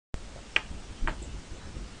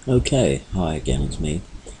Okay, hi again, it's me.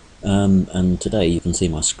 And today you can see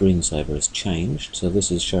my screensaver has changed. So this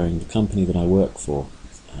is showing the company that I work for,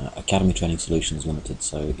 Academy Training Solutions Limited.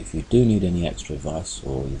 So if you do need any extra advice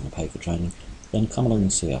or you want to pay for training, then come along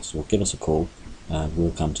and see us or give us a call and we'll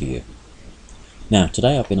come to you. Now,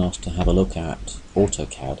 today I've been asked to have a look at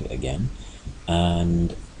AutoCAD again,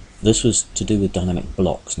 and this was to do with dynamic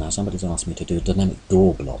blocks. Now, somebody's asked me to do a dynamic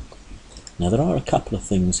door block. Now there are a couple of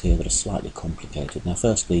things here that are slightly complicated. Now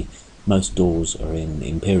firstly, most doors are in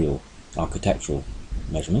imperial architectural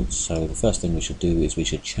measurements, so the first thing we should do is we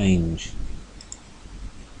should change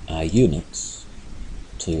our units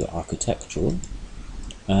to architectural.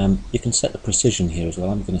 You can set the precision here as well.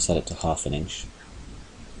 I'm going to set it to 1/2 inch.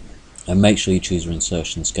 And make sure you choose your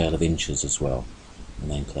insertion scale of inches as well, and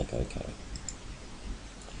then click OK.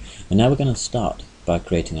 And now we're going to start by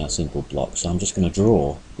creating our simple block. So I'm just going to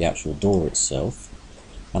draw the actual door itself,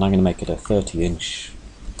 and I'm going to make it a 30 inch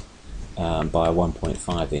by a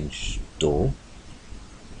 1.5 inch door,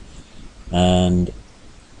 and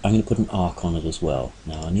I'm going to put an arc on it as well.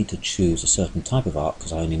 Now I need to choose a certain type of arc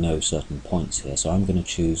because I only know certain points here, so I'm going to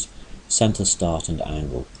choose center, start and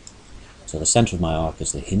angle. So the center of my arc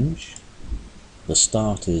is the hinge, the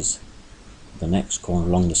start is the next corner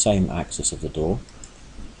along the same axis of the door,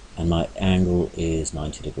 and my angle is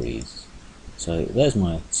 90 degrees. So there's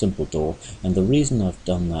my simple door, and the reason I've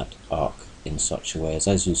done that arc in such a way is,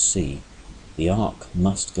 as you see, the arc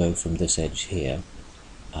must go from this edge here,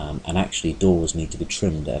 and actually doors need to be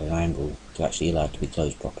trimmed at an angle to actually allow it to be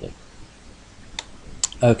closed properly.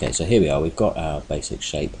 Okay, so here we are, we've got our basic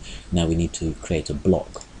shape. Now we need to create a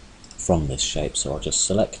block from this shape, so I'll just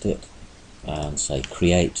select it and say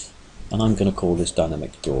create, and I'm going to call this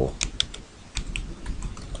dynamic door.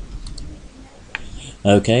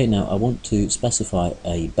 Okay, now I want to specify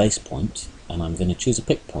a base point, and I'm going to choose a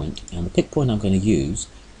pick point, and the pick point I'm going to use,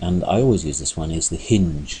 and I always use this one, is the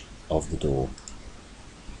hinge of the door.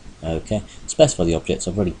 Okay, specify the objects.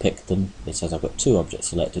 I've already picked them. It says I've got 2 objects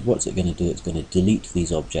selected. What's it going to do? It's going to delete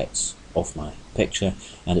these objects off my picture,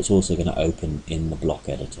 and it's also going to open in the block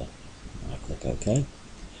editor. I click OK,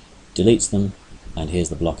 deletes them, and here's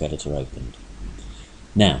the block editor opened.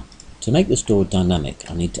 Now, to make this door dynamic,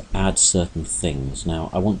 I need to add certain things. Now,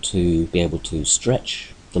 I want to be able to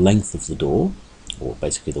stretch the length of the door, or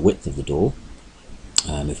basically the width of the door,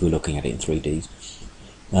 if we're looking at it in 3D.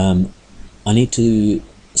 I need to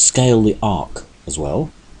scale the arc as well,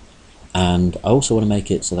 and I also want to make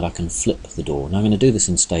it so that I can flip the door. Now I'm going to do this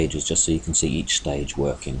in stages just so you can see each stage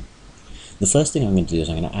working. The first thing I'm going to do is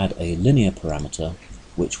I'm going to add a linear parameter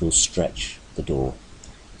which will stretch the door.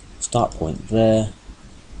 Start point there,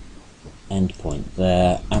 end point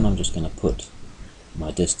there, and I'm just going to put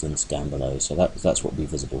my distance down below, so that's what will be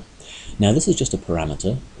visible. Now this is just a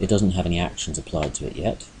parameter, it doesn't have any actions applied to it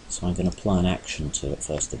yet, so I'm going to apply an action to it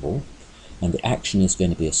first of all, and the action is going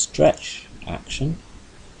to be a stretch action.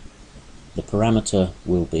 The parameter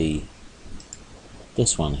will be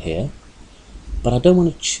this one here, but I don't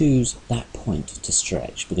want to choose that point to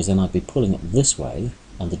stretch because then I'd be pulling it this way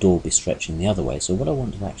and the door will be stretching the other way. So what I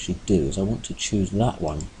want to actually do is I want to choose that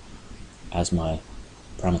one as my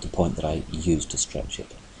parameter point that I use to stretch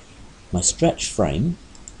it. My stretch frame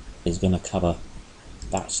is going to cover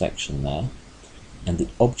that section there, and the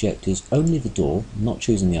object is only the door. I'm not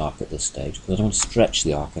choosing the arc at this stage because I don't want to stretch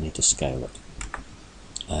the arc, I need to scale it.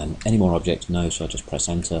 Any more objects? No, so I just press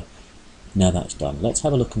enter. Now that's done. Let's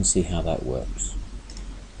have a look and see how that works.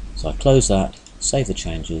 So I close that, save the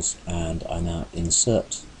changes, and I now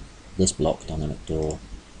insert this block, dynamic door.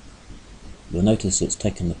 You'll notice it's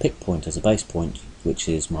taken the pick point as a base point, which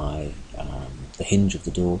is my the hinge of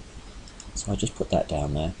the door. So I just put that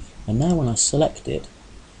down there, and now when I select it,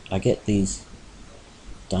 I get these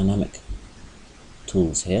dynamic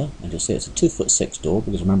tools here, and you'll see it's a 2'6" door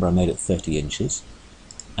because remember I made it 30 inches,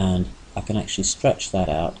 and I can actually stretch that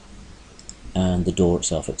out and the door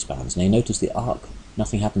itself expands. Now you notice the arc,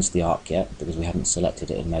 nothing happens to the arc yet because we haven't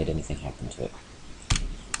selected it and made anything happen to it.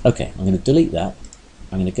 Okay, I'm going to delete that.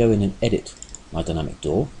 I'm going to go in and edit my dynamic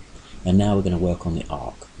door, and now we're going to work on the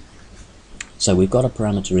arc. So we've got a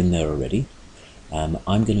parameter in there already. I'm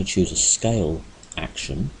going to choose a scale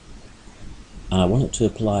action, and I want it to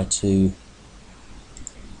apply to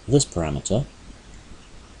this parameter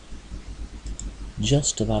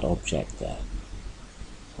just to that object there.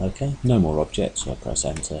 Okay, no more objects, so I press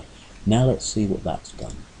enter. Now let's see what that's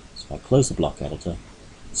done. So I close the block editor,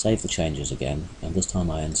 save the changes again, and this time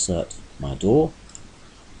I insert my door,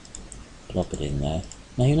 plop it in there.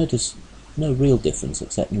 Now you notice no real difference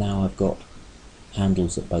except now I've got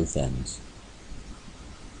handles at both ends.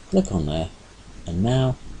 Click on there, and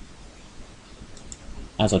now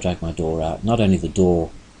as I drag my door out, not only the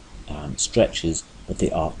door stretches, but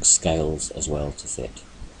the arc scales as well to fit.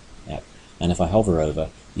 Yep. And if I hover over,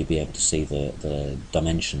 you'll be able to see the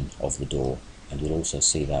dimension of the door, and you'll also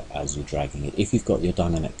see that as you're dragging it, if you've got your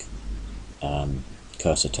dynamic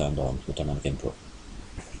cursor turned on, the dynamic input.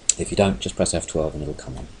 If you don't, just press F12 and it'll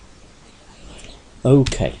come on.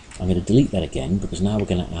 Okay, I'm going to delete that again because now we're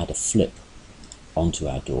going to add a flip onto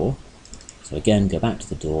our door. So again, go back to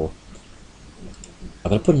the door.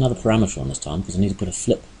 I've got to put another parameter on this time because I need to put a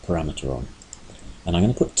flip parameter on. And I'm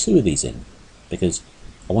going to put 2 of these in because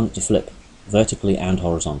I want it to flip vertically and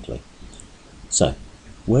horizontally. So,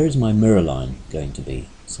 where is my mirror line going to be?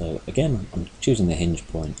 So again, I'm choosing the hinge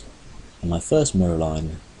point, and my first mirror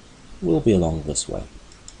line will be along this way.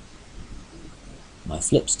 My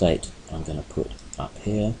flip state I'm going to put up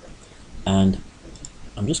here, and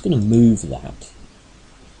I'm just going to move that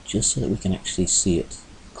just so that we can actually see it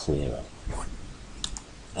clearer.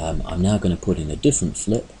 I'm now going to put in a different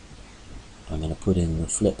flip. I'm going to put in the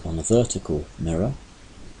flip on the vertical mirror,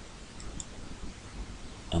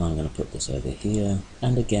 and I'm going to put this over here,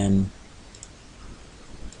 and again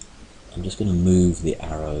I'm just going to move the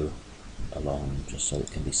arrow along just so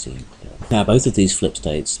it can be seen clearly. Now both of these flip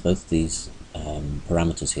states, both of these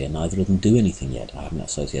parameters here, neither of them do anything yet. I haven't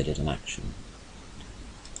associated an action.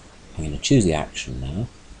 I'm going to choose the action now.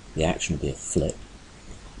 The action will be a flip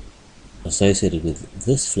associated with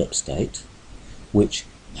this flip state, which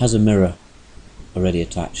has a mirror already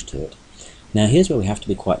attached to it. Now here's where we have to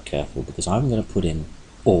be quite careful because I'm going to put in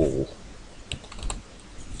all.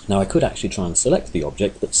 Now I could actually try and select the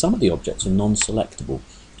object, but some of the objects are non-selectable,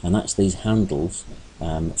 and that's these handles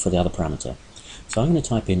for the other parameter. So I'm going to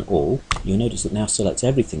type in all. You'll notice it now selects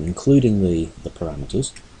everything, including the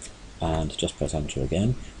parameters, and just press enter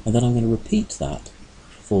again, and then I'm going to repeat that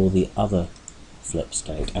for the other flip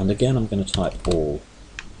state, and again I'm going to type all,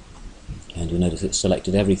 and you'll notice it's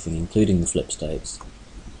selected everything, including the flip states,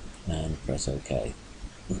 and press OK.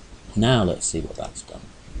 Now let's see what that's done.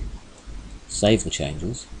 Save the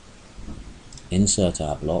changes, insert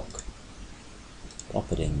our block,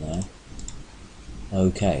 pop it in there.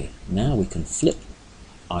 Okay, now we can flip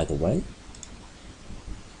either way.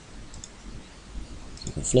 So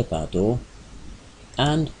we can flip our door,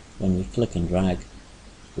 and when we click and drag,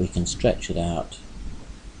 we can stretch it out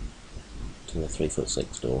to a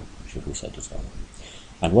 3'6" door, should we so desire.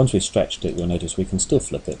 And once we've stretched it, you'll notice we can still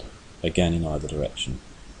flip it again in either direction.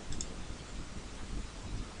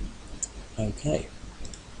 Okay,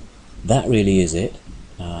 that really is it.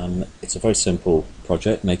 It's a very simple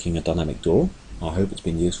project, making a dynamic door. I hope it's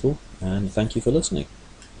been useful, and thank you for listening.